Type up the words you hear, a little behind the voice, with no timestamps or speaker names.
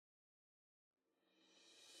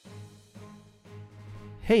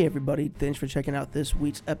Hey everybody, thanks for checking out this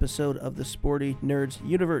week's episode of the Sporty Nerds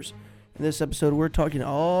Universe. In this episode, we're talking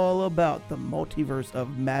all about the multiverse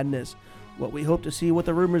of madness, what we hope to see, what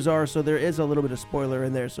the rumors are, so there is a little bit of spoiler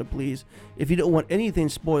in there, so please, if you don't want anything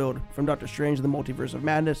spoiled from Doctor Strange and the Multiverse of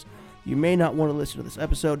Madness, you may not want to listen to this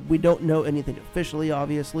episode. We don't know anything officially,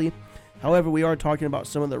 obviously. However, we are talking about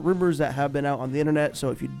some of the rumors that have been out on the internet,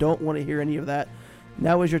 so if you don't want to hear any of that,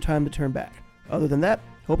 now is your time to turn back. Other than that,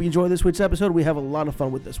 hope you enjoy this week's episode. We have a lot of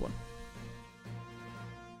fun with this one.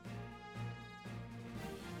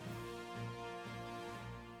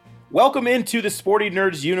 Welcome into the Sporty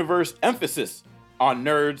Nerds Universe. Emphasis on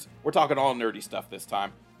nerds. We're talking all nerdy stuff this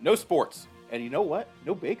time. No sports. And you know what?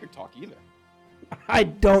 No Baker talk either. I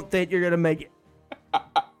don't think you're going to make it.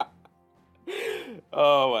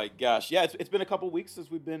 Oh my gosh. Yeah, it's been a couple weeks since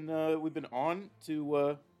we've been on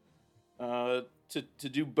to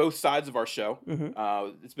do both sides of our show.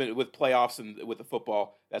 Mm-hmm. It's been with playoffs and with the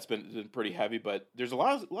football. That's been pretty heavy, but there's a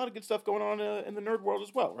lot of good stuff going on in the nerd world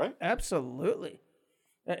as well, right? Absolutely.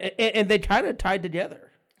 And they kind of tied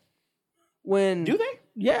together. Do they?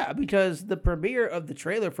 Yeah, because the premiere of the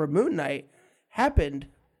trailer for Moon Knight happened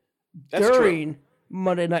That's during true.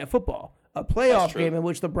 Monday Night Football, a playoff game in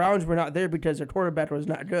which the Browns were not there because their quarterback was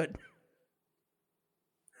not good.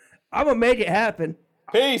 I'm gonna make it happen.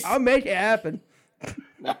 Peace. I'll make it happen.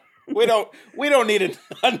 No, we don't need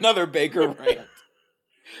another Baker rant.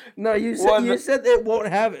 No, you said it won't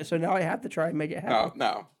have it, so now I have to try and make it happen.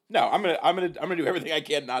 No, I'm gonna do everything I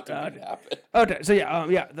can not to make it happen. Okay, so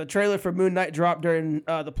the trailer for Moon Knight dropped during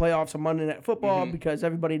the playoffs on Monday Night Football because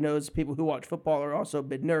everybody knows people who watch football are also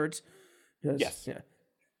big nerds. Yes. Yeah.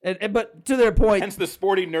 But to their point, hence the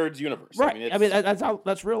Sporty Nerds Universe. Right.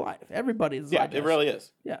 That's real life. Everybody's like this. It really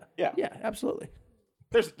is. Yeah, absolutely.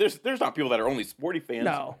 There's not people that are only sporty fans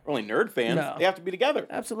or only nerd fans. No. They have to be together.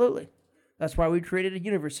 Absolutely. That's why we created a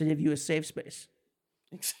universe to give you a safe space.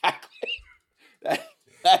 Exactly.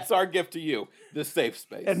 That's our gift to you, the safe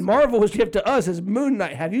space. And Marvel's gift to us is Moon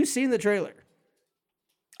Knight. Have you seen the trailer?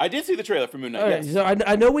 I did see the trailer for Moon Knight, yes. So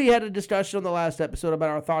I know we had a discussion on the last episode about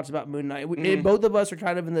our thoughts about Moon Knight. Both of us are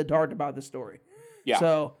kind of in the dark about the story. Yeah.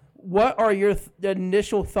 So what are your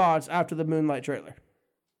initial thoughts after the Moon Knight trailer?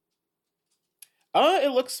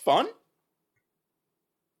 It looks fun.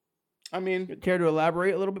 I mean... Care to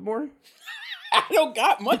elaborate a little bit more? I don't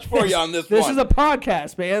got much for you on this one. This is a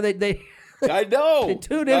podcast, man. They I know. They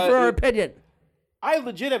tune in for our opinion. I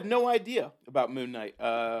legit have no idea about Moon Knight.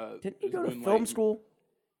 Didn't you go to film school?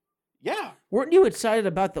 Yeah. Weren't you excited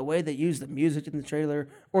about the way they used the music in the trailer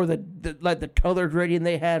or the color grading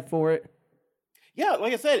they had for it? Yeah,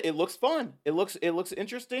 like I said, it looks fun. It looks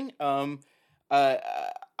interesting.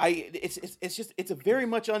 It's a very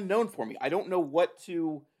much unknown for me. I don't know what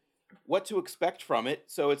to expect from it.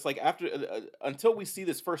 So it's like until we see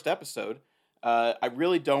this first episode, I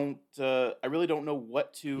really don't know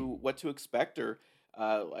what to expect or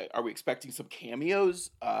are we expecting some cameos?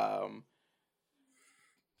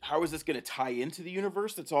 How is this going to tie into the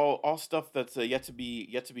universe? That's all stuff that's yet to be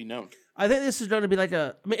known. I think this is going to be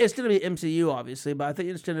it's going to be MCU obviously, but I think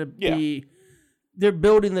it's going to be they're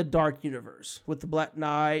building the dark universe with the Black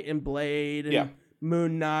Knight and Blade and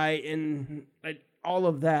Moon Knight and all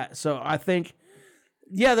of that. So I think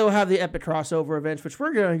they'll have the epic crossover events, which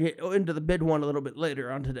we're going to get into the big one a little bit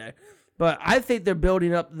later on today. But I think they're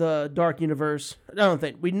building up the dark universe.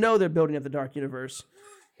 We know they're building up the dark universe.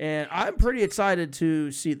 And I'm pretty excited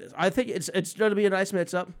to see this. I think it's going to be a nice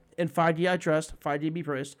mix-up. In 5D I trust. 5D be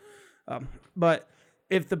praised. But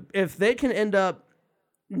if they can end up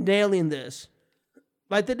nailing this,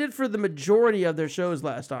 like they did for the majority of their shows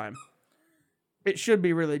last time, it should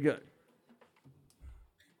be really good.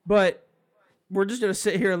 But we're just going to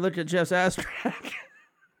sit here and look at Jeff's ass crack.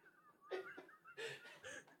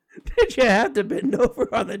 Did you have to bend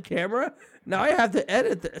over on the camera? Now I have to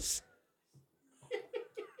edit this.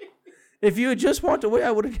 If you had just walked away,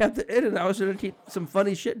 I would have kept it in and I was going to keep some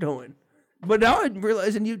funny shit going. But now I'm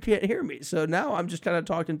realizing you can't hear me. So now I'm just kind of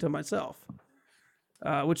talking to myself.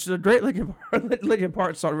 Which is a great Linkin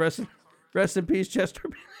Park song. Rest in peace, Chester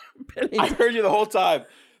Bennington. I heard you the whole time.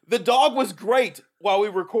 The dog was great while we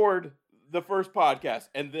record the first podcast.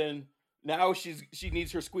 And then now she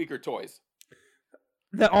needs her squeaker toys.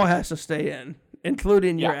 That all has to stay in,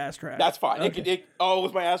 including your ass crack. That's fine. Okay.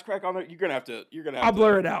 With my ass crack on there, you're gonna have to. I'll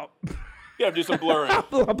blur it out. You have to do some blurring.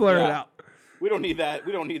 I'll blur it out. We don't need that.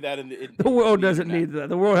 We don't need that the world doesn't need that.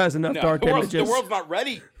 The world has enough dark images. The world's not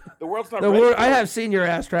ready. The world's not ready. I have seen your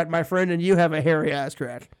ass crack, my friend, and you have a hairy ass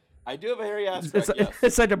crack. I do have a hairy ass crack.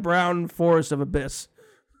 It's like a brown forest of abyss.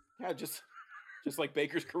 Yeah, just like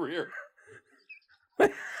Baker's career.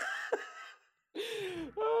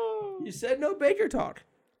 You said no Baker talk.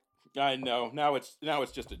 I know. Now it's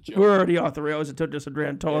just a joke. We're already off the rails. It took us a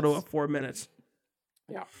grand total of 4 minutes.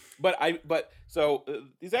 Yeah, so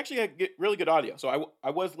these actually get really good audio. So I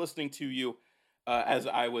was listening to you as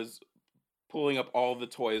I was pulling up all the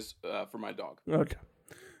toys for my dog. Okay.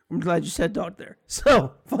 I'm glad you said dog there.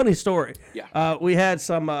 So, funny story. Yeah. We had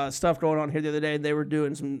some stuff going on here the other day, and they were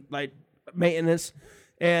doing some like maintenance,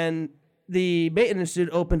 and the maintenance dude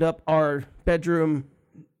opened up our bedroom,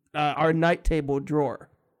 our night table drawer.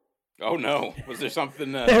 Oh no! Was there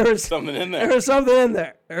something? Something in there. There was something in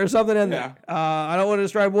there. there. I don't want to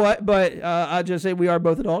describe what, but I'll just say we are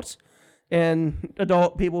both adults, and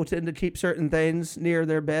adult people tend to keep certain things near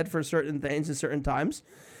their bed for certain things at certain times.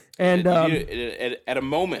 And at a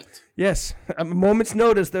moment. Yes, a moment's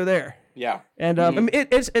notice, they're there. Yeah. And I mean,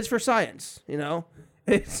 it's for science, you know.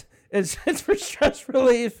 It's for stress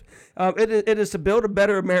relief. It is to build a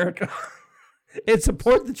better America. It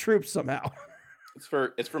support the troops somehow. It's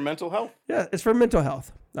for mental health. Yeah, it's for mental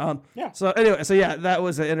health. Yeah. So anyway, that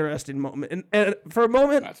was an interesting moment, and for a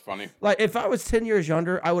moment, that's funny. Like if I was 10 years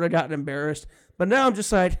younger, I would have gotten embarrassed. But now I'm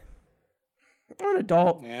just like, I'm an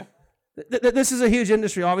adult. Yeah. This is a huge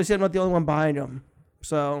industry. Obviously, I'm not the only one behind them.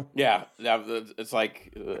 So yeah, it's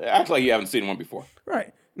like act like you haven't seen one before,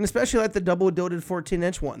 right? And especially like the double-dilded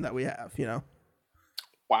 14-inch one that we have. You know.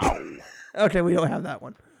 Wow. Okay, we don't have that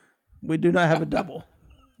one. We do not have a double.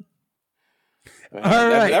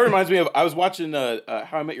 That reminds me of I was watching How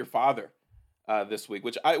I Met Your Father this week,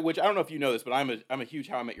 which I don't know if you know this, but I'm a huge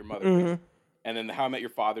How I Met Your Mother fan. And then the How I Met Your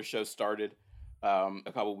Father show started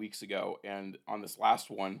a couple weeks ago, and on this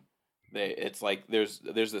last one, it's like there's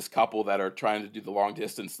this couple that are trying to do the long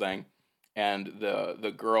distance thing, and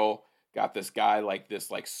the girl got this guy like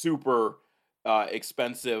this like super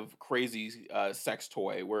expensive crazy sex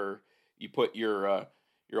toy where you put your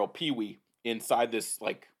old Pee-wee inside this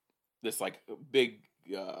big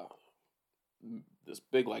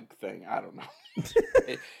like thing. I don't know.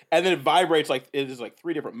 And then it vibrates like it is like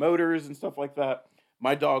 3 different motors and stuff like that.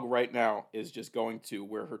 My dog right now is just going to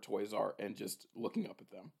where her toys are and just looking up at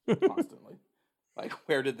them constantly. Like,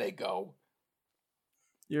 where did they go?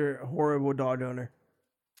 You're a horrible dog owner.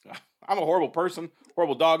 I'm a horrible person,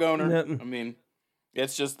 horrible dog owner. Yep. I mean,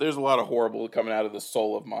 it's just, there's a lot of horrible coming out of the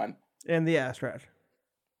soul of mine. And the ass crack.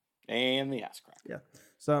 Yeah.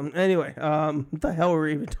 So anyway, what the hell were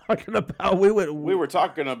we even talking about? We were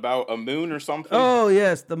talking about a moon or something. Oh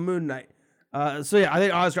yes, the Moon Knight. So yeah, I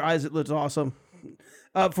think Oscar Isaac looks awesome.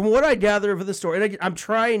 From what I gather of the story, and I'm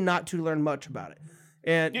trying not to learn much about it.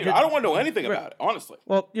 And I don't want to know anything about it, honestly.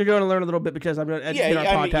 Well, you're going to learn a little bit because I'm going to educate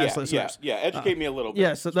our podcast listeners. Yeah, educate me a little bit.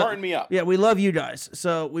 Yeah, so smarten me up. Yeah, we love you guys,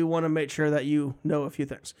 so we want to make sure that you know a few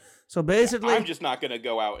things. So basically, I'm just not going to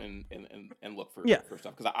go out and look for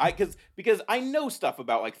stuff because I know stuff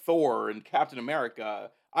about like Thor and Captain America,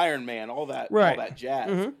 Iron Man, all that jazz.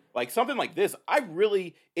 Mm-hmm. Like something like this,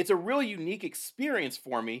 it's a really unique experience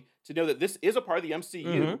for me to know that this is a part of the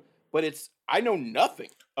MCU, but I know nothing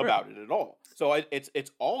about it at all. So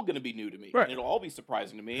it's all going to be new to me, and it'll all be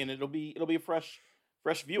surprising to me, and it'll be a fresh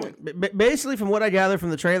viewing. Basically, from what I gather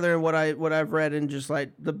from the trailer and what I've read and just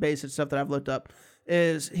like the basic stuff that I've looked up,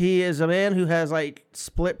 is he is a man who has like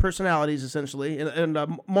split personalities essentially and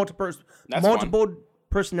multiple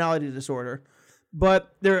personality disorder,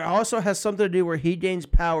 but there also has something to do where he gains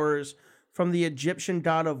powers from the Egyptian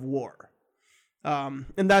god of war, and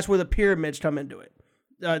that's where the pyramids come into it.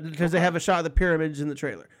 Because they have a shot of the pyramids in the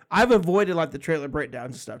trailer. I've avoided like the trailer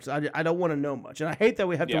breakdowns and stuff. So I don't want to know much, and I hate that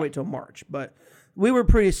we have to wait till March. But we were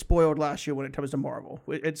pretty spoiled last year when it comes to Marvel.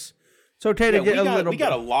 It's okay to get a little. We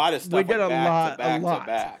got a lot of stuff. We got a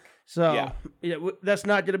lot. So that's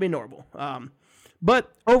not going to be normal.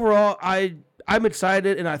 But overall, I'm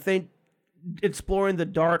excited, and I think exploring the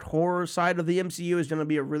dark horror side of the MCU is going to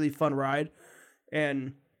be a really fun ride.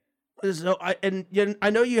 And so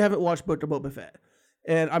I know you haven't watched Book of Boba Fett.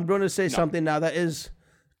 And I'm going to say something now that is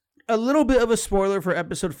a little bit of a spoiler for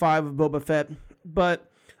episode 5 of Boba Fett,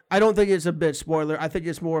 but I don't think it's a big spoiler. I think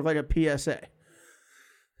it's more of like a PSA.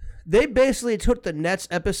 They basically took the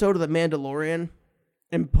next episode of The Mandalorian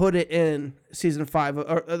and put it in season 5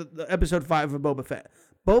 or episode 5 of Boba Fett.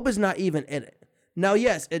 Boba's not even in it. Now,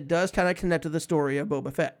 yes, it does kind of connect to the story of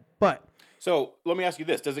Boba Fett, but... So, let me ask you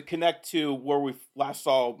this. Does it connect to where we last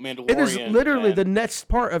saw Mandalorian? It is literally the next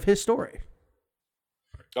part of his story.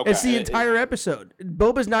 Okay. It's the entire episode.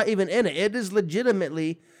 Boba's not even in it. It is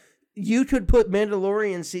legitimately, you could put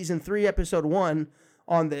Mandalorian season 3 episode 1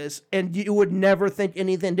 on this, and you would never think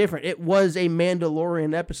anything different. It was a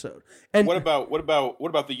Mandalorian episode. And what about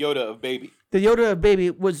the Yoda of Baby? The Yoda of Baby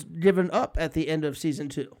was given up at the end of season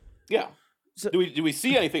 2. Yeah. So, do we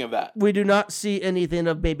see anything of that? We do not see anything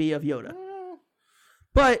of Baby Yoda.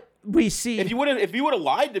 But we see... If you would have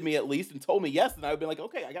lied to me at least and told me yes, then I would have been like,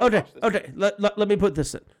 okay, I got to watch this. Okay, let me put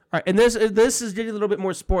this in. All right, and this is getting a little bit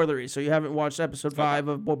more spoilery, so you haven't watched episode 5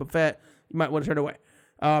 of Boba Fett, you might want to turn away.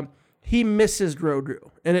 He misses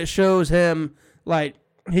Grogu, and it shows him, like,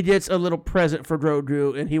 he gets a little present for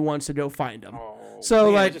Grogu, and he wants to go find him. Oh, so,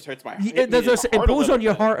 man, like, it just hurts my it pulls on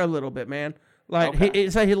your heart a little bit, man. Like,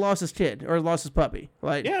 it's like he lost his kid, or lost his puppy.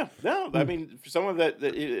 Like, yeah, no, I mean, for someone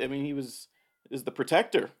he is the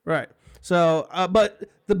protector. Right. So, but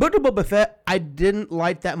the Book of Boba Fett, I didn't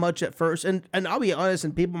like that much at first. And I'll be honest,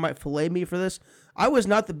 and people might fillet me for this. I was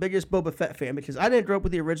not the biggest Boba Fett fan because I didn't grow up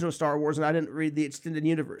with the original Star Wars and I didn't read the extended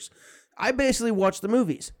universe. I basically watched the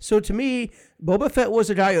movies. So to me, Boba Fett was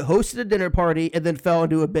a guy who hosted a dinner party and then fell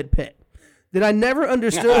into a bit pit. Then I never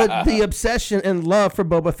understood the obsession and love for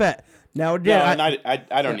Boba Fett. Now, again,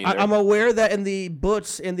 I don't either. I'm aware that in the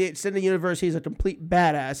books, in the extended universe, he's a complete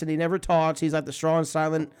badass, and he never talks. He's like the strong,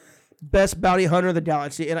 silent, best bounty hunter of the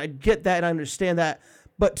galaxy, and I get that and I understand that.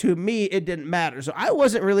 But to me, it didn't matter. So I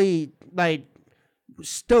wasn't really, like,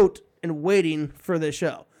 stoked and waiting for this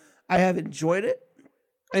show. I have enjoyed it.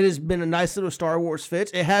 It has been a nice little Star Wars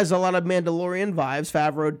fit. It has a lot of Mandalorian vibes.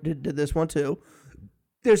 Favreau did this one, too.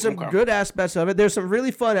 There's some good aspects of it. There's some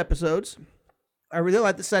really fun episodes. I really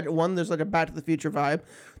like the second one. There's like a Back to the Future vibe.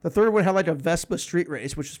 The third one had like a Vespa street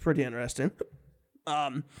race, which is pretty interesting.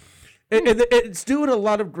 It's doing a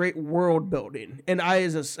lot of great world building, and I,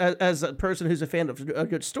 as a person who's a fan of a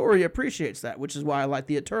good story, appreciates that, which is why I like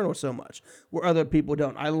the Eternal so much, where other people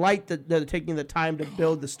don't. I like the taking the time to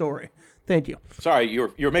build the story. Thank you. Sorry,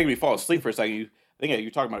 you were making me fall asleep for a second. I think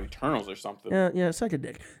you're talking about Eternals or something. Yeah, suck a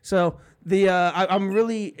dick. So I'm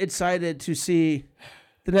really excited to see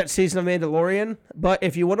the next season of Mandalorian. But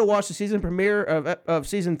if you want to watch the season premiere of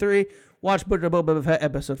season 3, watch Book of Boba Fett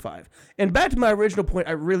episode 5. And back to my original point,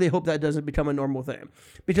 I really hope that doesn't become a normal thing,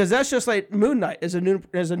 because that's just like Moon Knight is a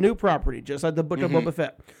new property, just like the Book of Boba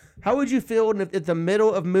Fett. How would you feel if at the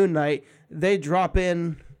middle of Moon Knight they drop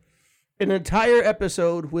in an entire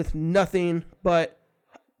episode with nothing but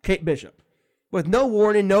Kate Bishop, with no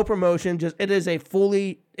warning, no promotion? Just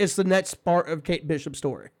it's the next part of Kate Bishop's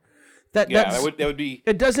story. That would be.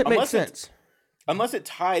 It doesn't make sense. Unless it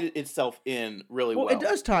tied itself in really well. Well, it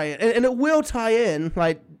does tie in, and it will tie in.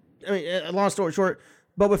 Like, I mean, long story short,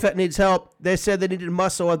 Boba Fett needs help. They said they needed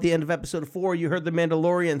muscle at the end of episode 4. You heard the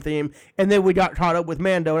Mandalorian theme, and then we got caught up with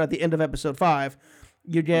Mando, and at the end of episode 5,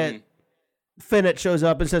 you get Fennec shows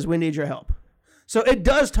up and says, "We need your help." So it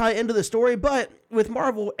does tie into the story, but with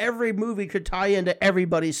Marvel, every movie could tie into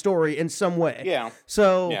everybody's story in some way. Yeah.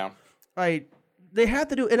 So, they have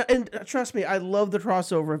to do, and trust me, I love the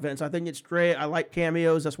crossover events. I think it's great. I like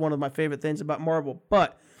cameos. That's one of my favorite things about Marvel.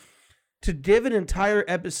 But to give an entire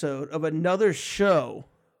episode of another show,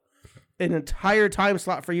 an entire time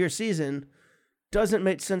slot for your season, doesn't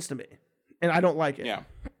make sense to me, and I don't like it. Yeah.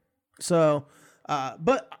 So,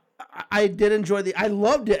 but I did enjoy I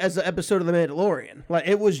loved it as an episode of The Mandalorian. Like,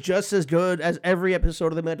 it was just as good as every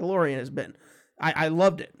episode of The Mandalorian has been. I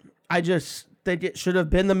loved it. I just think it should have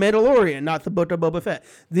been The Mandalorian, not the Book of Boba Fett.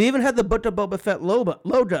 They even had the Book of Boba Fett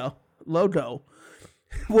logo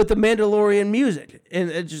with the Mandalorian music,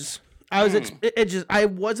 and I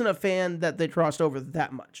wasn't a fan that they crossed over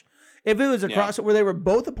that much. If it was a crossover where they were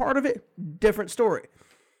both a part of it, different story.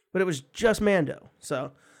 But it was just Mando.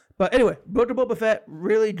 So, but anyway, Book of Boba Fett,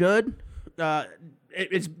 really good.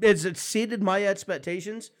 It's exceeded my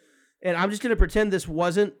expectations, and I'm just gonna pretend this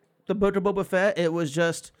wasn't the Book of Boba Fett. It was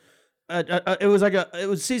just. It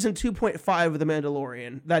was season 2.5 of The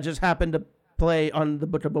Mandalorian that just happened to play on the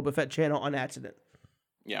Book of Boba Fett channel on accident.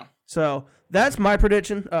 Yeah. So that's my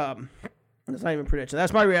prediction. That's not even a prediction.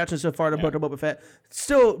 That's my reaction so far to Book of Boba Fett.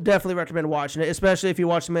 Still definitely recommend watching it, especially if you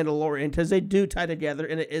watch The Mandalorian, because they do tie together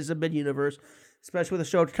and it is a big universe, especially with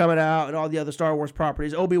the show coming out and all the other Star Wars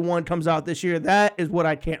properties. Obi-Wan comes out this year. That is what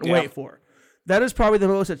I can't wait for. That is probably the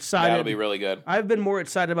most excited. That'll be really good. I've been more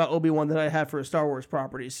excited about Obi-Wan than I have for a Star Wars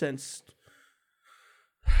property since,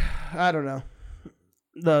 I don't know,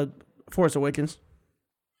 The Force Awakens.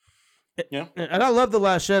 Yeah. And I love The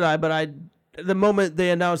Last Jedi, but the moment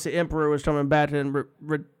they announced the Emperor was coming back in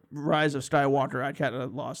Rise of Skywalker, I kind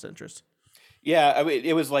of lost interest. Yeah, I mean,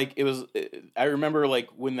 I remember like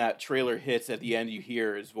when that trailer hits at the end, you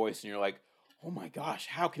hear his voice and you're like, oh my gosh,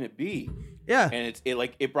 how can it be? Yeah. And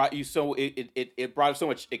it brought you it brought so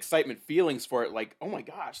much excitement, feelings for it, like, oh my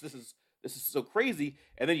gosh, this is so crazy.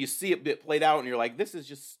 And then you see it get played out and you're like, this is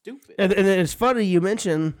just stupid. And it's funny you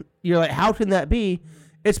mentioned, you're like, how can that be?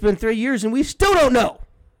 It's been 3 years and we still don't know.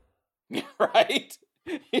 Right?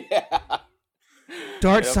 Yeah.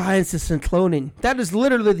 Dark sciences and cloning. That is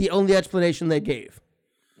literally the only explanation they gave.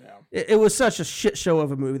 Yeah. It was such a shit show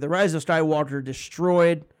of a movie. The Rise of Skywalker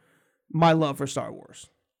destroyed my love for Star Wars.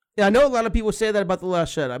 Yeah, I know a lot of people say that about The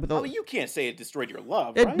Last Jedi, but you can't say it destroyed your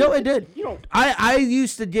love, right? No, it did. You don't. I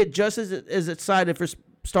used to get just as excited for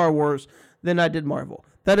Star Wars than I did Marvel.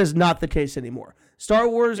 That is not the case anymore. Star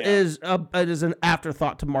Wars is an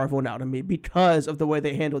afterthought to Marvel now to me because of the way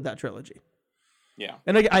they handled that trilogy. Yeah,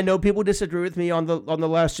 and I know people disagree with me on the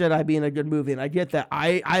Last Jedi being a good movie, and I get that.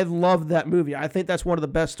 I love that movie. I think that's one of the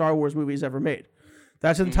best Star Wars movies ever made.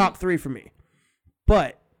 That's in the top 3 for me.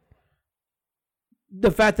 But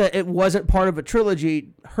the fact that it wasn't part of a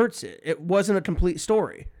trilogy hurts it. It wasn't a complete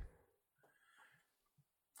story.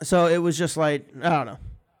 So it was just like, I don't know.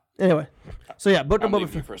 Anyway, so yeah, Book of Boba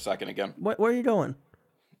Fett for a second again. Where are you going?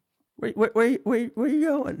 Where are you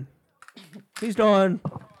going? He's going.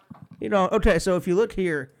 Okay, so if you look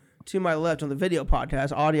here to my left on the video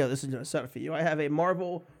podcast, audio, this is going to set up for you. I have a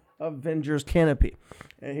Marvel Avengers canopy.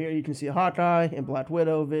 And here you can see Hawkeye and Black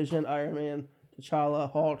Widow, Vision, Iron Man,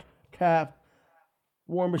 T'Challa, Hulk, Cap,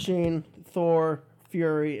 War Machine, Thor,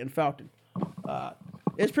 Fury, and Falcon.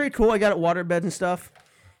 It's pretty cool. I got it waterbeds and stuff.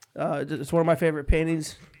 It's one of my favorite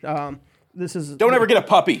paintings. This is. Don't ever get a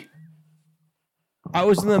puppy. I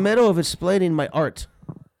was in the middle of explaining my art.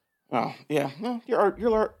 Oh yeah, well,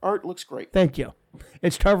 your art looks great. Thank you.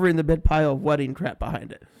 It's covering the big pile of wedding crap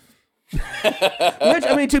behind it. Which,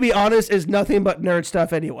 I mean, to be honest, is nothing but nerd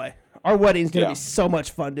stuff anyway. Our wedding's gonna be so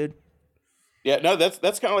much fun, dude. Yeah, no, that's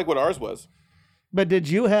kind of like what ours was. But did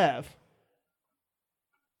you have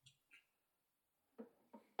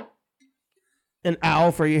an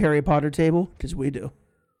owl for your Harry Potter table? Because we do.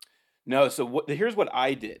 No, so here's what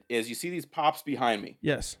I did, is you see these pops behind me.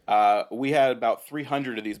 Yes. We had about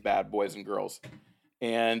 300 of these bad boys and girls.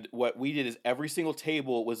 And what we did is every single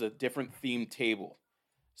table was a different themed table.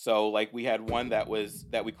 So like we had one that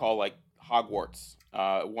we call like Hogwarts.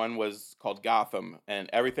 One was called Gotham, and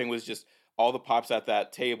everything was just, all the pops at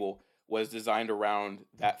that table was designed around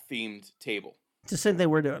that themed table. It's the same thing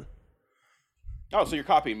we're doing. Oh, so you're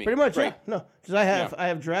copying me. Pretty much, yeah. No, because I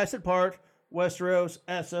have Jurassic Park, Westeros,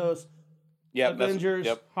 Essos, Avengers,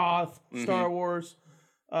 Hoth, Star Wars.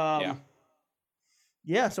 Yeah,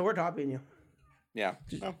 so we're copying you. Yeah.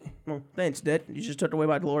 Well, thanks, Dick. You just took away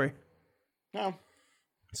my glory. No.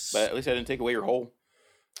 But at least I didn't take away your hole.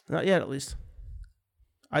 Not yet, at least.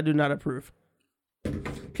 I do not approve.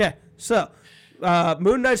 Okay, so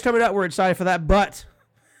Moon Knight's coming out. We're excited for that, but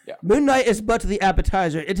Moon Knight is but the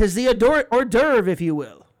appetizer. It is the hors d'oeuvre, if you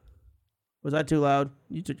will. Was that too loud?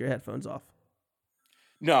 You took your headphones off.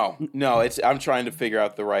 No. I'm trying to figure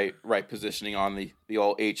out the right positioning on the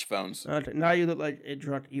old H phones. Okay, now you look like a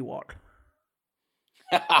drunk Ewok.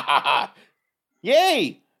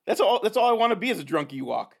 Yay! That's all I want to be, is a drunk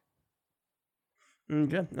Ewok.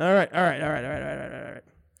 Okay. All right.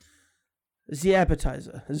 The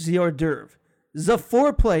appetizer, the hors d'oeuvre, the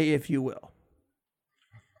foreplay, if you will.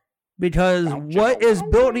 Because what is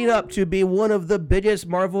building up to be one of the biggest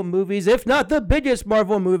Marvel movies, if not the biggest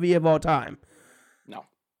Marvel movie of all time,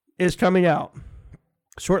 is coming out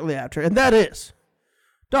shortly after, and that is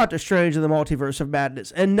Doctor Strange in the Multiverse of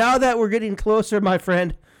Madness. And now that we're getting closer, my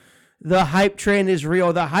friend, the hype train is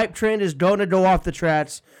real. The hype train is going to go off the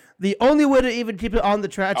tracks. The only way to even keep it on the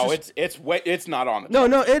tracks is... it's not on the tracks.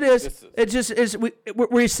 No, it is. It just is.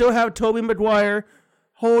 We still have Tobey Maguire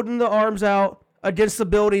holding the arms out against the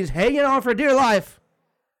buildings, hanging on for dear life.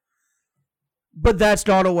 But that's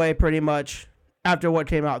gone away pretty much after what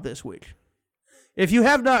came out this week. If you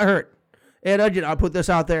have not heard, and again, I'll put this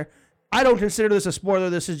out there, I don't consider this a spoiler.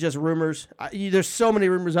 This is just rumors. There's so many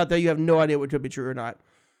rumors out there, you have no idea what could be true or not.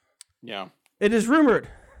 Yeah. It is rumored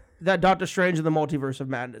that Doctor Strange in the Multiverse of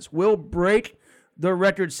Madness will break the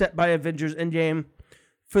record set by Avengers Endgame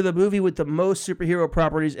for the movie with the most superhero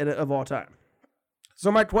properties in it of all time.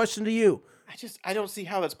 So my question to you... I don't see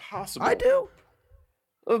how that's possible. I do.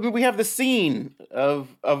 I mean, we have the scene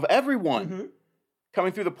of everyone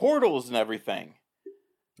coming through the portals and everything.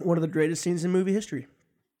 One of the greatest scenes in movie history.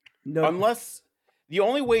 No. Unless the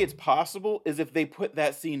only way it's possible is if they put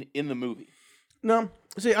that scene in the movie. No.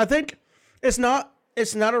 See, I think it's not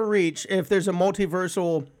a reach if there's a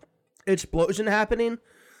multiversal explosion happening.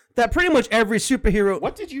 That pretty much every superhero...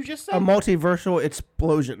 What did you just say? A multiversal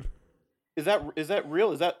explosion. Is that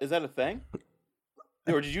real? Is that a thing?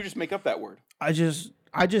 Or did you just make up that word? I just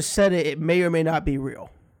said it. It may or may not be real.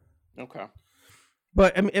 Okay.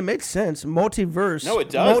 But I mean, it makes sense. Multiverse. No, it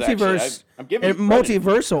does. Multiverse. I'm giving you credit.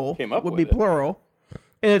 Multiversal would be plural.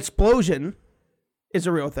 An explosion is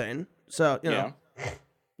a real thing. So you know.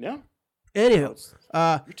 Yeah. Anywho,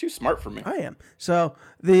 You're too smart for me. I am. So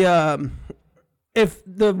the if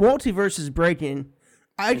the multiverse is breaking,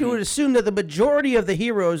 I would assume that the majority of the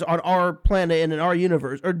heroes on our planet and in our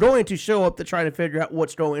universe are going to show up to try to figure out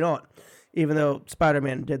what's going on. Even though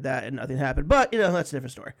Spider-Man did that and nothing happened, but that's a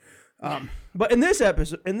different story. But in this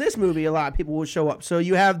movie, a lot of people will show up. So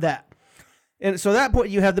you have that, and so at that point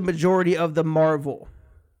you have the majority of the Marvel,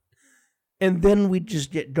 and then we just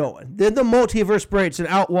get going. Then the multiverse breaks, and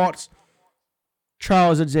out walks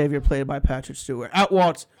Charles Xavier, played by Patrick Stewart. Out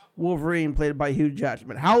walks Wolverine, played by Hugh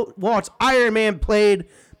Jackman. Out walks Iron Man, played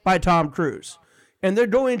by Tom Cruise. And they're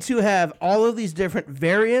going to have all of these different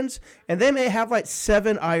variants, and they may have like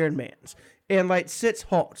 7 Iron Mans and like 6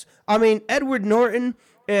 Hulks. I mean, Edward Norton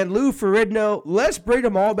and Lou Ferrigno, let's bring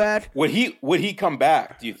them all back. Would he come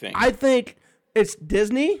back, do you think? I think it's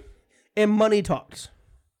Disney and money talks.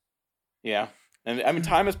 Yeah. And I mean,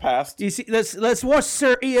 time has passed. You see, let's watch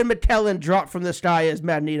Sir Ian McKellen drop from the sky as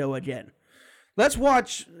Magneto again. Let's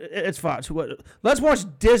watch. It's Fox. Let's watch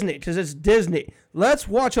Disney because it's Disney. Let's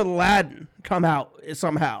watch Aladdin come out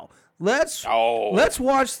somehow. Let's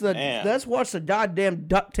watch the goddamn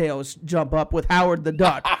DuckTales jump up with Howard the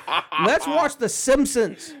Duck. Let's watch The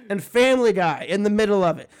Simpsons and Family Guy in the middle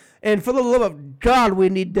of it. And for the love of God, we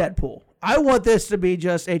need Deadpool. I want this to be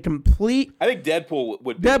just a complete. I think Deadpool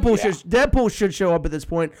would. Be, Deadpool should show up at this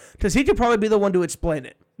point because he could probably be the one to explain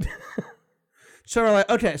it. So we're like,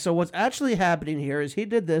 okay, so what's actually happening here is he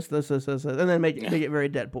did this, and then make it very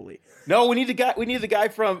Deadpool-y. No, we need the guy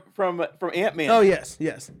from Ant-Man. Oh yes.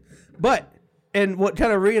 But and what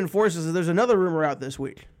kind of reinforces is there's another rumor out this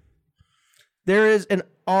week. There is an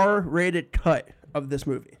R-rated cut of this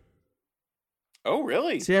movie. Oh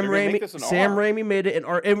really? Sam Raimi made it an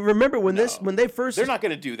R. And remember when they first they're not going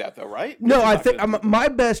to do that though, right? No, I think my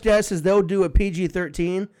best guess is they'll do a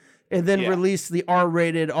PG-13 and then release the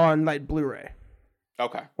R-rated on like Blu-ray.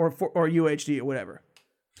 Okay. Or UHD or whatever.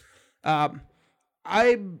 I'm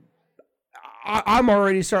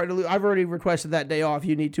already starting to. I've already requested that day off.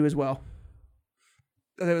 You need to as well.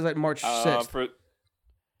 I think it was like March 6th.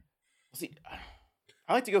 See,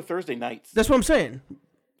 I like to go Thursday nights. That's what I'm saying.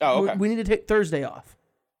 Oh, okay. We need to take Thursday off.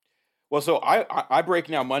 Well, so I break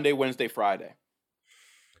now Monday, Wednesday, Friday.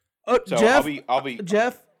 Oh, so Jeff, I'll be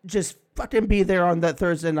Jeff, just fucking be there on that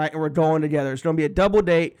Thursday night, and we're going together. It's gonna be a double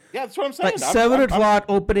date. Yeah, that's what I'm saying. Like 7 o'clock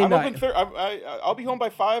opening night. I'll be home by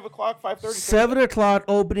 5 o'clock, 5:30. 7 o'clock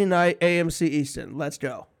opening night, AMC Easton. Let's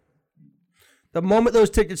go. The moment those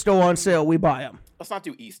tickets go on sale, we buy them. Let's not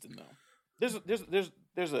do Easton though.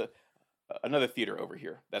 There's another theater over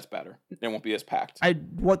here that's better. It won't be as packed. I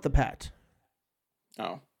want the packed.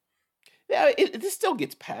 Oh. Yeah, this still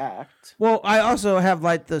gets packed. Well, I also have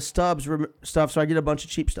like the Stubs stuff, so I get a bunch of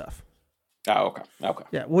cheap stuff. Oh, okay.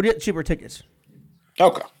 Yeah, we'll get cheaper tickets.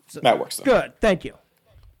 Okay, so, that works. Then. Good, thank you.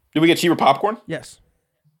 Did we get cheaper popcorn? Yes.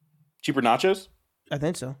 Cheaper nachos? I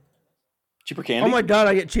think so. Cheaper candy? Oh my God,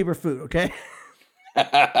 I get cheaper food, okay?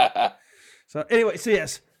 So anyway,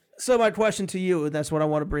 yes. So my question to you, and that's what I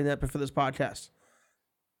want to bring up for this podcast.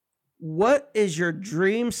 What is your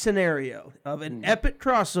dream scenario of an epic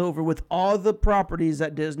crossover with all the properties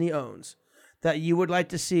that Disney owns that you would like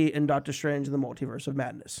to see in Doctor Strange in the Multiverse of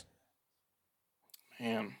Madness?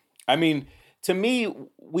 Man, I mean, to me,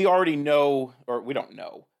 we already know, or we don't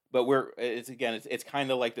know, but it's kind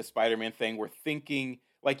of like the Spider-Man thing. We're thinking,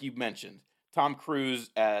 like you mentioned, Tom Cruise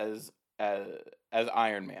as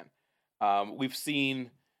Iron Man. We've seen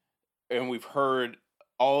and we've heard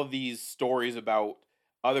all of these stories about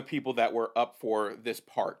other people that were up for this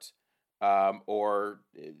part, or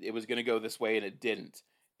it was going to go this way and it didn't.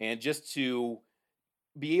 And just to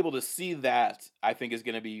be able to see that, I think is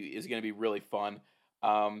going to be really fun.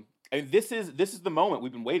 I mean, this is the moment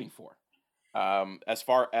we've been waiting for. As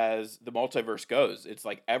far as the multiverse goes, it's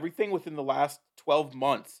like everything within the last 12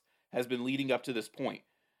 months has been leading up to this point.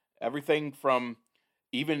 Everything from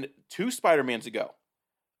even 2 Spider-Mans ago,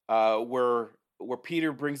 where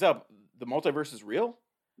Peter brings up the multiverse is real.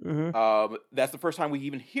 Mm-hmm. That's the first time we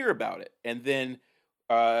even hear about it, and then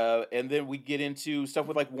we get into stuff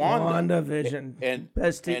with like WandaVision, and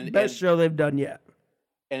best show they've done yet.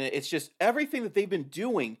 And it's just everything that they've been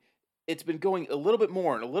doing. It's been going a little bit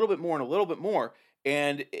more and a little bit more and a little bit more,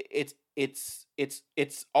 and it's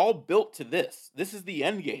all built to this. This is the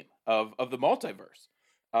end game of the multiverse,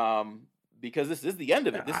 because this is the end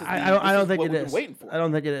of it. This is I don't think it is. Waiting for. I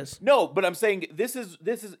don't think it is. No, but I'm saying this is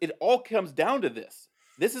it. All comes down to this.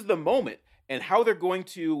 This is the moment, and how they're going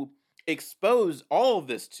to expose all of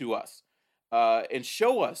this to us, and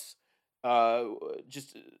show us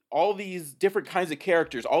just all these different kinds of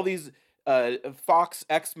characters, all these Fox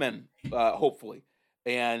X-Men, hopefully,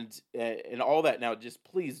 and all that. Now, just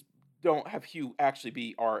please don't have Hugh actually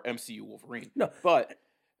be our MCU Wolverine. No,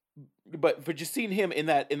 but for just seeing him in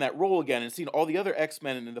that role again, and seeing all the other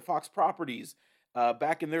X-Men and the Fox properties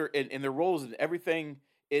back in their roles and everything,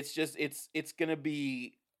 it's gonna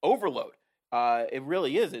be overload. It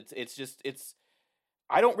really is. It's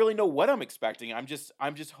I don't really know what I'm expecting. I'm just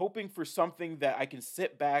hoping for something that I can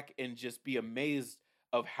sit back and just be amazed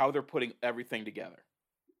of how they're putting everything together.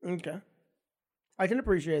 Okay, I can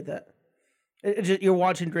appreciate that. You're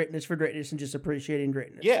watching greatness for greatness and just appreciating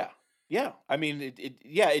greatness. Yeah. I mean,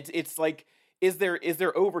 it's like, is there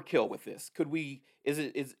overkill with this?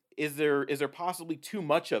 Is there possibly too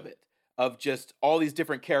much of it? Of just all these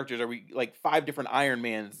different characters? Are we like 5 different Iron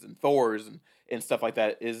Mans and Thors and stuff like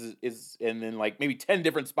that? Is and then like maybe 10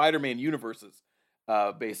 different Spider-Man universes,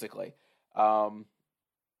 basically.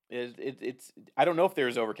 It's I don't know if there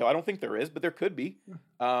is overkill. I don't think there is, but there could be.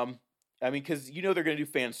 I mean, because they're going to do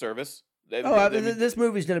fan service. This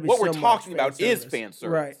movie's going to be what we're talking about is fan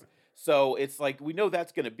service, right? So it's like we know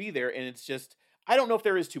that's going to be there, and it's just I don't know if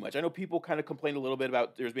there is too much. I know people kind of complained a little bit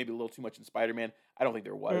about there's maybe a little too much in Spider-Man. I don't think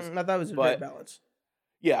there was. I thought it was a great balance.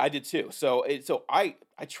 Yeah, I did too. So I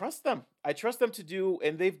trust them. I trust them to do,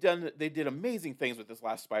 and they did amazing things with this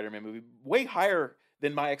last Spider-Man movie, way higher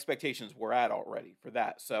than my expectations were at already for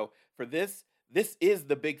that. So for this is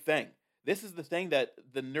the big thing. This is the thing that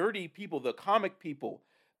the nerdy people, the comic people,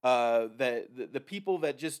 the people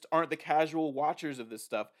that just aren't the casual watchers of this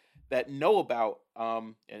stuff that know about,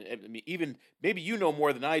 and I mean, even maybe you know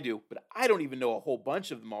more than I do, but I don't even know a whole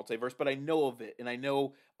bunch of the multiverse, but I know of it, and I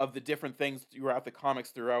know of the different things throughout the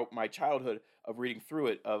comics, throughout my childhood of reading through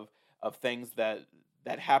it, of things that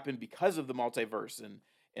happened because of the multiverse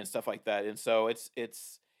and stuff like that. And so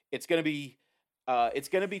it's gonna be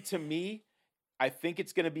to me, I think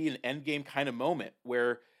it's gonna be an Endgame kind of moment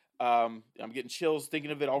where I'm getting chills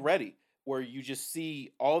thinking of it already, where you just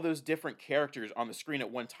see all those different characters on the screen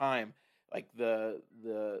at one time. Like the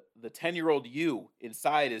 10-year-old you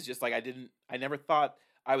inside is just like, I never thought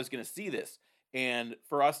I was going to see this. And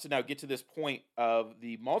for us to now get to this point of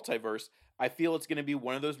the multiverse, I feel it's going to be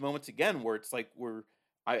one of those moments again where it's like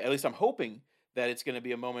at least I'm hoping that it's going to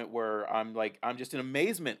be a moment where I'm just in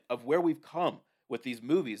amazement of where we've come with these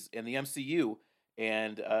movies and the MCU.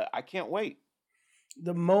 And I can't wait.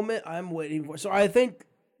 The moment I'm waiting for. So I think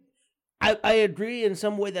I agree in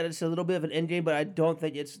some way that it's a little bit of an endgame, but I don't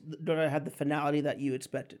think it's going to have the finality that you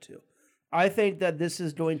expect it to. I think that this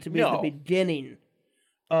is going to be the beginning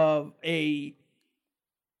of I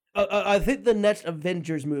think the next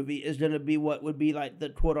Avengers movie is going to be what would be like the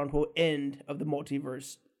quote-unquote end of the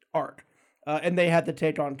multiverse arc. And they had to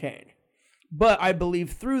take on Kang. But I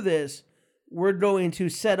believe through this, we're going to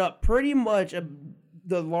set up pretty much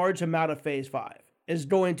the large amount of Phase 5. Is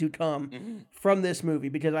going to come from this movie,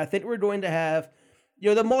 because I think we're going to have,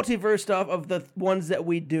 the multiverse stuff of the ones that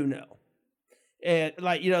we do know, and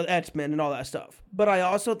like X-Men and all that stuff. But I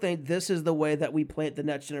also think this is the way that we plant the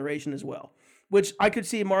next generation as well, which I could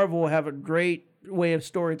see Marvel have a great way of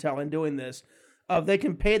storytelling doing this. They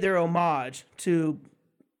can pay their homage to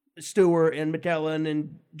Stewart and McKellen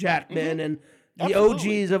and Jackman and the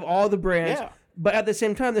OGs of all the brands, but at the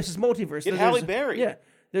same time, this is multiverse. Get Halle Berry. Yeah.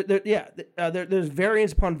 There's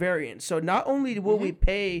variants upon variants. So not only will we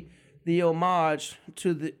pay the homage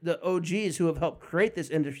to the OGs who have helped create this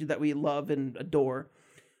industry that we love and adore,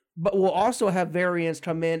 but we'll also have variants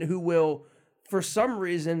come in who will, for some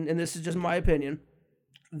reason, and this is just my opinion,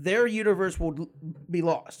 their universe will be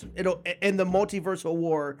lost. In the multiversal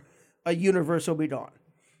war, a universe will be gone.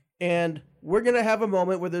 And we're going to have a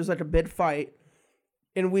moment where there's like a big fight,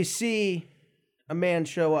 and we see a man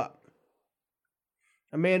show up.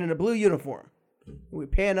 A man in a blue uniform. We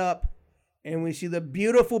pan up, and we see the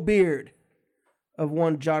beautiful beard of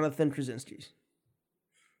one Jonathan Krasinski.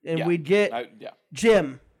 And we get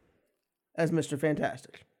Jim as Mr.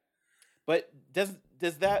 Fantastic. But does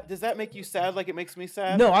that make you sad like it makes me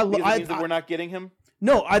sad? No, it means that we're not getting him?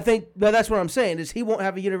 No, I think that's what I'm saying, is he won't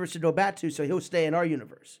have a universe to go back to, so he'll stay in our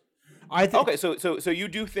universe. Okay, so you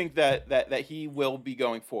do think that he will be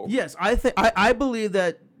going forward? Yes, I believe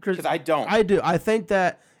that. Because I don't. I do. I think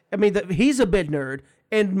that. I mean, he's a big nerd,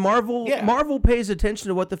 and Marvel pays attention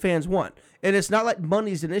to what the fans want, and it's not like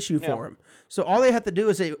money's an issue for him. So all they have to do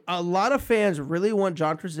is say, a lot of fans really want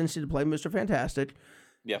John Krasinski to play Mr. Fantastic.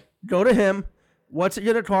 Yeah. Go to him. What's it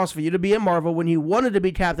going to cost for you to be in Marvel when you wanted to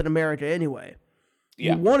be Captain America anyway?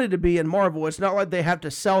 Yeah. You wanted to be in Marvel. It's not like they have to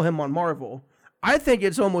sell him on Marvel. I think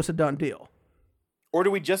it's almost a done deal. Or do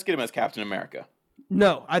we just get him as Captain America?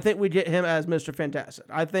 No, I think we get him as Mr. Fantastic.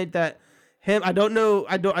 I think that him. I don't know.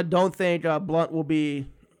 I don't think Blunt will be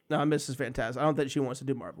No, Mrs. Fantastic. I don't think she wants to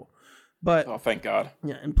do Marvel. But oh, thank God.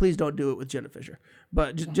 Yeah, and please don't do it with Jenna Fisher.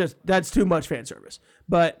 But just that's too much fan service.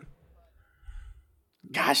 But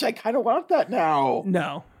gosh, I kind of want that now.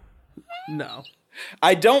 No.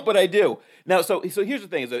 I don't, but I do. Now, so here's the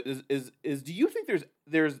thing: is do you think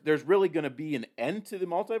there's really going to be an end to the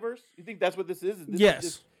multiverse? You think that's what this is?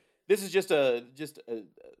 Yes. This is just a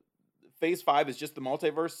Phase 5 is just the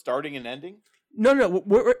multiverse starting and ending. No,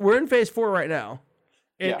 we're in Phase 4 right now.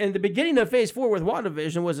 And the beginning of Phase 4 with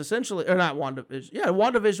WandaVision was essentially, or not WandaVision. Yeah,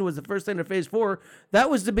 WandaVision was the first thing to Phase 4.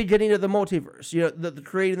 That was the beginning of the multiverse. You know, the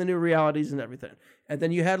creating the new realities and everything. And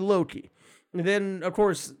then you had Loki. And then, of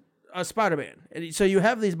course, Spider-Man. And so you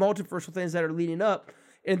have these multiversal things that are leading up.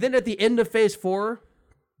 And then at the end of Phase 4,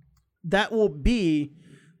 that will be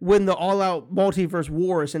when the all-out multiverse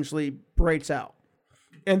war essentially breaks out.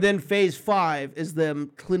 And then Phase 5 is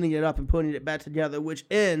them cleaning it up and putting it back together, which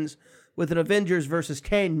ends with an Avengers versus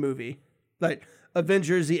Kane movie, like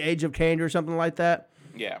Avengers: The Age of Kane or something like that.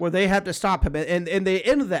 Yeah, where they have to stop him, and they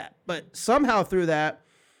end that. But somehow through that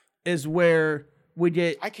is where we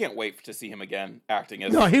get. I can't wait to see him again acting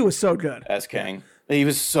as. No, he was so good as Kang. Yeah. He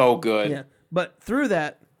was so good. Yeah, but through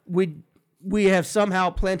that we have somehow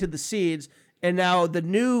planted the seeds, and now the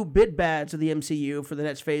new big bads of the MCU for the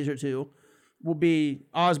next phase or two will be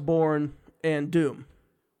Osborn and Doom.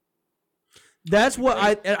 That's what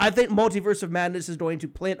I think Multiverse of Madness is going to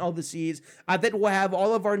plant all the seeds. I think we'll have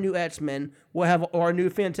all of our new X-Men. We'll have our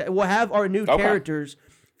new characters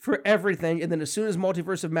for everything. And then as soon as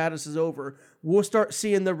Multiverse of Madness is over, we'll start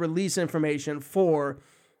seeing the release information for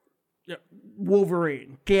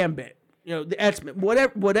Wolverine, Gambit, the X-Men,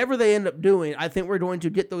 whatever they end up doing. I think we're going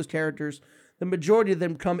to get those characters. The majority of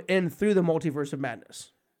them come in through the Multiverse of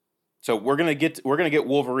Madness. So we're gonna get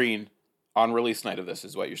Wolverine on release night of this,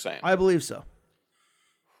 is what you're saying? I believe so.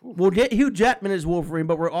 We'll get Hugh Jackman as Wolverine,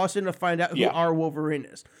 but we're also going to find out who our Wolverine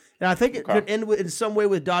is. And I think it could end in some way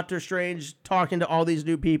with Doctor Strange talking to all these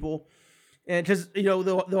new people. And because,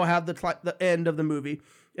 they'll have the end of the movie.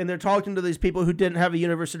 And they're talking to these people who didn't have a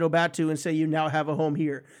universe to go back to and say, you now have a home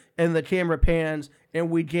here. And the camera pans and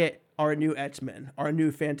we get our new X-Men, our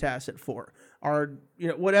new Fantastic Four, our,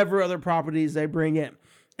 whatever other properties they bring in.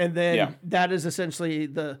 And then that is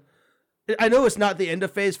essentially I know it's not the end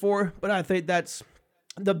of Phase 4, but I think that's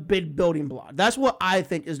the big building block. That's what I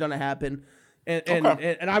think is going to happen, and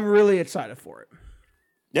I'm really excited for it.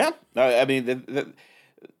 Yeah, I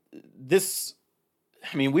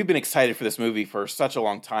mean, we've been excited for this movie for such a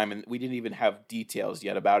long time, and we didn't even have details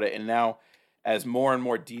yet about it. And now, as more and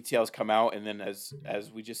more details come out, and then as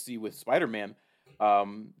we just see with Spider-Man,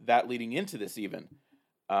 that leading into this even,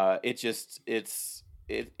 it's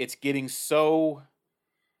getting so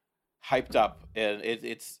hyped up, and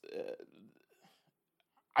it's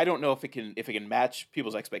I don't know if it can match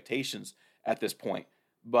people's expectations at this point,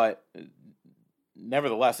 but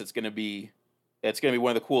nevertheless, it's going to be one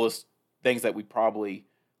of the coolest things that we probably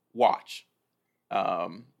watch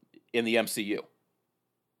in the MCU.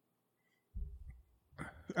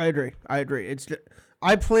 I agree.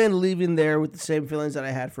 I plan leaving there with the same feelings that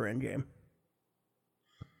I had for Endgame.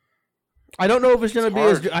 I don't know if it's going to be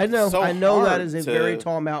as good. I know that is a very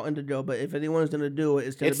tall mountain to go, but if anyone's going to do it,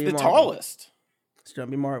 it's going to be Marvel. It's the tallest. It's going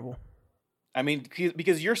to be Marvel. I mean,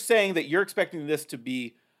 because you're saying that you're expecting this to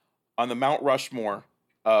be on the Mount Rushmore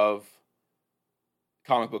of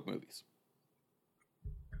comic book movies.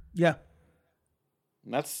 Yeah.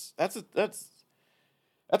 And that's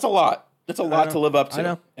a lot. That's a lot to live up to. I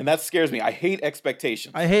know. And that scares me. I hate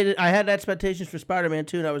expectations. I hate it. I had expectations for Spider-Man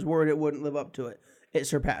 2, and I was worried it wouldn't live up to it. It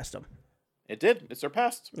surpassed them. It did. It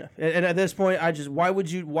surpassed. Yeah. And at this point, why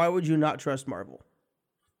would you not trust Marvel?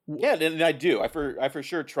 Yeah, and I do. I for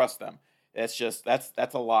sure trust them. It's just that's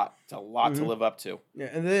a lot. It's a lot to live up to. Yeah,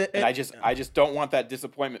 and I just don't want that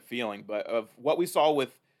disappointment feeling. But of what we saw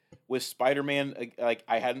with Spider-Man, like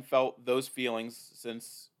I hadn't felt those feelings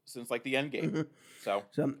since like the Endgame. Mm-hmm. So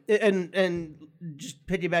and just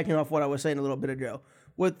piggybacking off what I was saying a little bit ago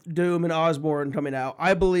with Doom and Osborn coming out,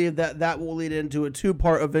 I believe that will lead into a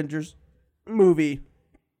 2-part Avengers movie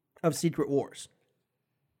of Secret Wars.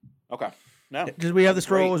 Okay. No, because we have the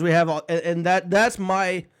Skrulls, we have all, and that's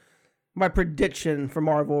my prediction for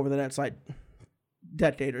Marvel over the next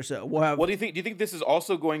decade or so. We'll have. What do you think? Do you think this is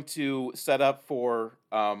also going to set up for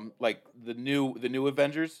like the new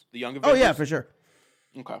Avengers, the Young Avengers? Oh yeah, for sure.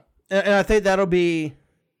 Okay. And I think that'll be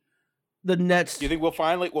the next. Do you think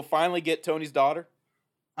we'll finally get Tony's daughter?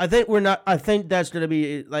 I think that's going to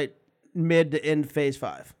be like mid to end Phase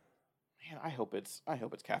 5. Man, I hope it's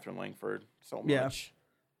Catherine Langford so much. Yeah.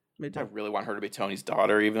 Me too. I really want her to be Tony's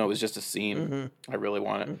daughter, even though it was just a scene. Mm-hmm. I really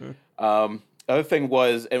want it. Mm-hmm. other thing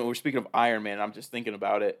was, and we're speaking of Iron Man, I'm just thinking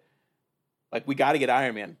about it. Like, we got to get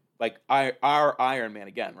Iron Man, like our Iron Man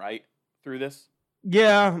again, right? Through this.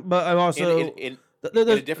 Yeah, but I'm also in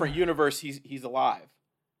a different universe. He's alive.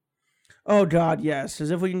 Oh God, yes.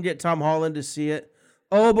 As if we can get Tom Holland to see it.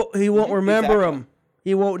 Oh, but he won't remember him.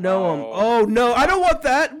 He won't know him. Oh no, I don't want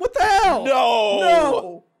that. What the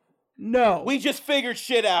hell? No. We just figured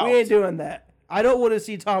shit out. We ain't doing that. I don't want to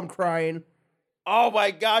see Tom crying. Oh my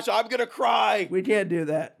gosh, I'm gonna cry. We can't do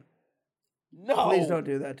that. No. Please don't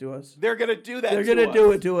do that to us. They're gonna do that. They're gonna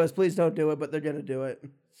do it to us. Please don't do it, but they're gonna do it.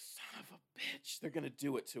 Son of a bitch. They're gonna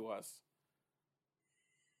do it to us.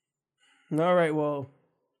 All right, well,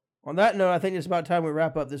 on that note, I think it's about time we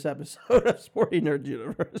wrap up this episode of Sporty Nerds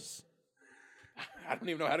Universe. I don't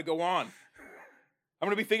even know how to go on. I'm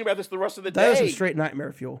going to be thinking about this the rest of the day. That was some straight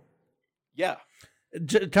nightmare fuel. Yeah.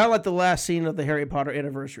 Kind of like the last scene of the Harry Potter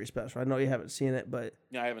anniversary special. I know you haven't seen it, but...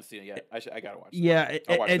 Yeah, I haven't seen it yet. I got to watch it. Yeah,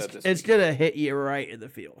 it's going to hit you right in the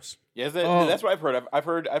feels. Yeah, that's what I've heard. I've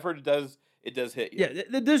heard it does hit you. Yeah,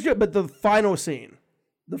 it does, but the final scene,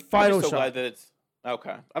 the final I'm just so shot. glad that it's...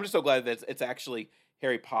 Okay. I'm just so glad that it's actually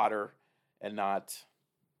Harry Potter and not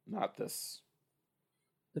this...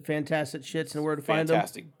 The fantastic shits and where to find them.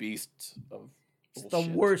 Fantastic beasts of It's the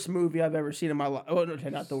worst movie I've ever seen in my life. Oh, no,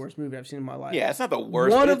 not the worst movie I've seen in my life. Yeah, it's not the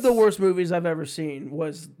worst. One of the worst movies I've ever seen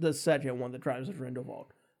was the second one, The Crimes of Grindelwald.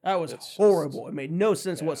 That was horrible. It made no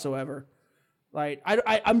sense whatsoever. Like,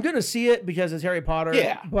 I'm going to see it because it's Harry Potter.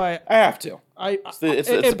 Yeah, but I have to. It's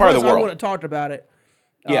a part of the world. I want to talk about it.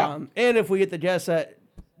 Yeah. And if we get the guests that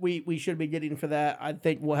we should be getting for that, I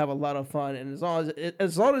think we'll have a lot of fun. And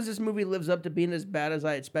as long as this movie lives up to being as bad as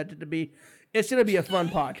I expect it to be, it's going to be a fun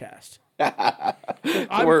podcast.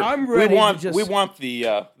 I'm ready. We want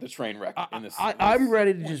the train wreck in this. I'm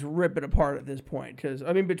ready to just rip it apart at this point because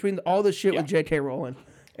I mean between all the shit with J.K. Rowling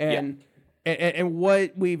and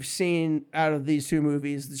what we've seen out of these two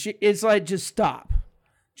movies, it's like just stop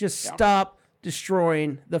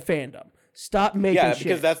destroying the fandom. Stop making shit.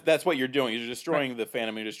 Yeah, because that's what you're doing. You're destroying the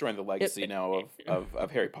fandom. You're destroying the legacy now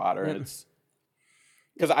of Harry Potter. And it's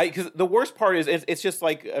because the worst part is it's just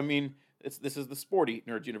like, I mean, this is the Sporty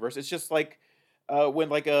Nerd Universe. It's just like when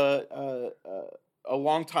like a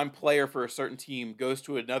longtime player for a certain team goes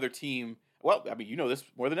to another team. Well, I mean, you know this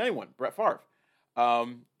more than anyone, Brett Favre.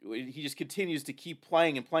 He just continues to keep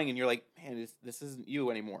playing and playing, and you're like, man, this isn't you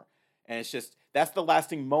anymore. And it's just that's the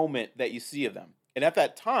lasting moment that you see of them. And at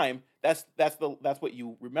that time, that's what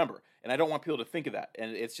you remember. And I don't want people to think of that.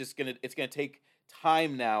 And it's gonna take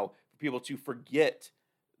time now for people to forget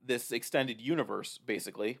this extended universe,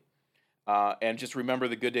 basically, and just remember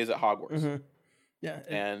the good days at Hogwarts. Mm-hmm. Yeah,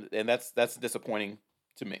 and that's disappointing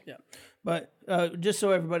to me. Yeah, but just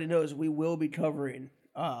so everybody knows, we will be covering.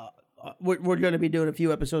 We're going to be doing a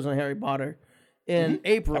few episodes on Harry Potter in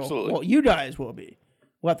April. Absolutely. Well, you guys will be.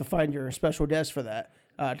 We'll have to find your special guest for that.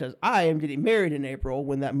 Because I am getting married in April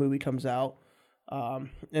when that movie comes out,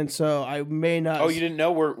 and so I may not. Oh, you didn't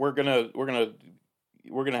know we're gonna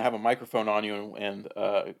have a microphone on you and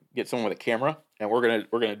get someone with a camera, and we're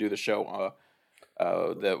gonna do the show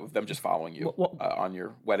them just following you on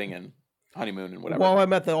your wedding and honeymoon and whatever. While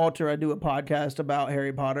I'm at the altar, I do a podcast about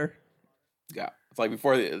Harry Potter. Yeah, it's like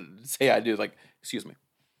before they say I do, it's like, excuse me.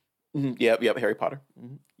 Mm-hmm. Yep, Harry Potter.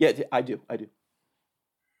 Mm-hmm. Yeah, I do.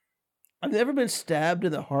 I've never been stabbed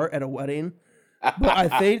in the heart at a wedding, but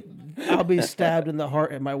I think I'll be stabbed in the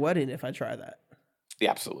heart at my wedding if I try that.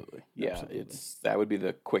 Yeah, absolutely. Yeah, absolutely. That would be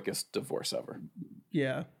the quickest divorce ever.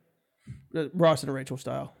 Yeah, Ross and Rachel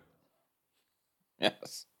style.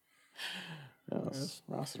 Yes,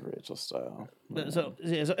 Ross and Rachel style. So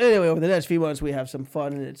anyway, over the next few months, we have some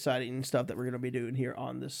fun and exciting stuff that we're going to be doing here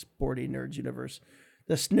on the Sporty Nerds Universe.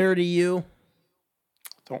 The Snurdy U.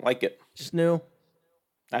 Don't like it. Snoo.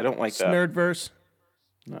 I don't like that. Snerdverse.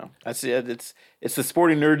 No, that's it. It's the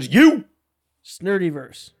Sporty Nerds U.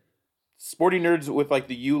 Snurdyverse. Sporty Nerds with like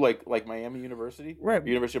the U, like Miami University, right?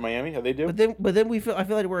 University of Miami. How they do? But then I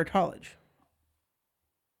feel like we're at college.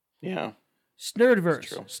 Yeah.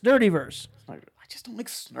 Snerdverse. Snurdyverse. I just don't like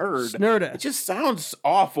snurd. Snurda. It just sounds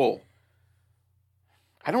awful.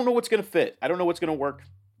 I don't know what's gonna fit. I don't know what's gonna work.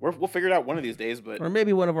 We'll figure it out one of these days. But or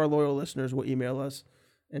maybe one of our loyal listeners will email us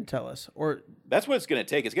and tell us. Or that's what it's going to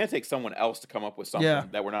take. It's going to take someone else to come up with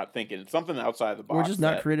something that we're not thinking. It's something outside the box. We're just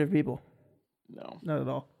not creative people. No. Not at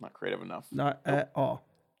all. Not creative enough. Not at all.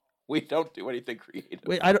 We don't do anything creative.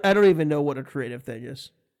 Wait, I don't even know what a creative thing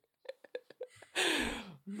is.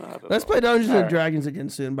 Let's play Dungeons and Dragons again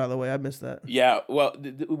soon, by the way. I missed that. Yeah, well,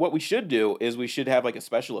 what we should do is we should have like a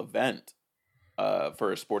special event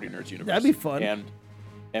for a Sporty Nerds Universe. That'd be fun.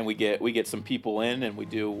 And we get some people in and we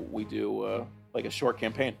do like a short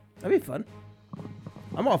campaign. That'd be fun.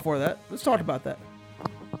 I'm all for that. Let's talk about that.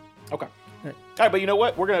 Okay. All right, but you know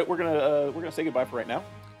what? We're gonna say goodbye for right now.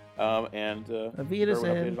 And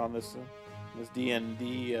updated on this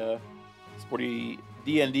D&D sporty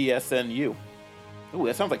D&D SNU. Ooh,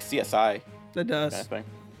 that sounds like CSI. That does. Kind of thing.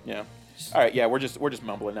 Yeah. All right. Yeah, we're just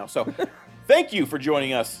mumbling now. So, thank you for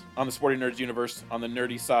joining us on the Sporty Nerds universe on the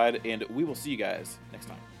nerdy side, and we will see you guys next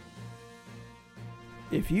time.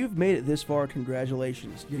 If you've made it this far,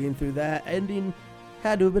 congratulations. Getting through that ending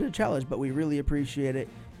had to have been a challenge, but we really appreciate it,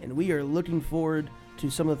 and we are looking forward to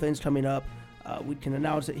some of the things coming up. We can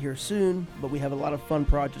announce it here soon, but we have a lot of fun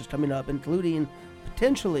projects coming up, including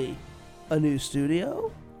potentially a new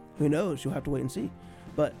studio. Who knows? You'll have to wait and see.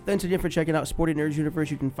 But thanks again for checking out Sporty Nerds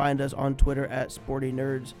Universe. You can find us on Twitter at Sporty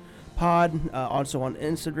Nerds Pod, also on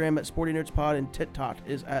Instagram at Sporty Nerds Pod, and TikTok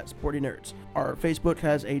is at Sporty Nerds. Our Facebook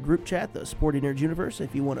has a group chat, the Sporty Nerds Universe.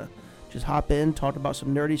 If you want to just hop in, talk about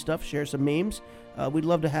some nerdy stuff, share some memes, we'd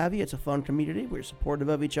love to have you. It's a fun community. We're supportive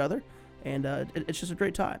of each other. And it's just a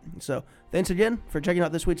great time. So thanks again for checking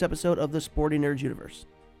out this week's episode of the Sporty Nerds Universe.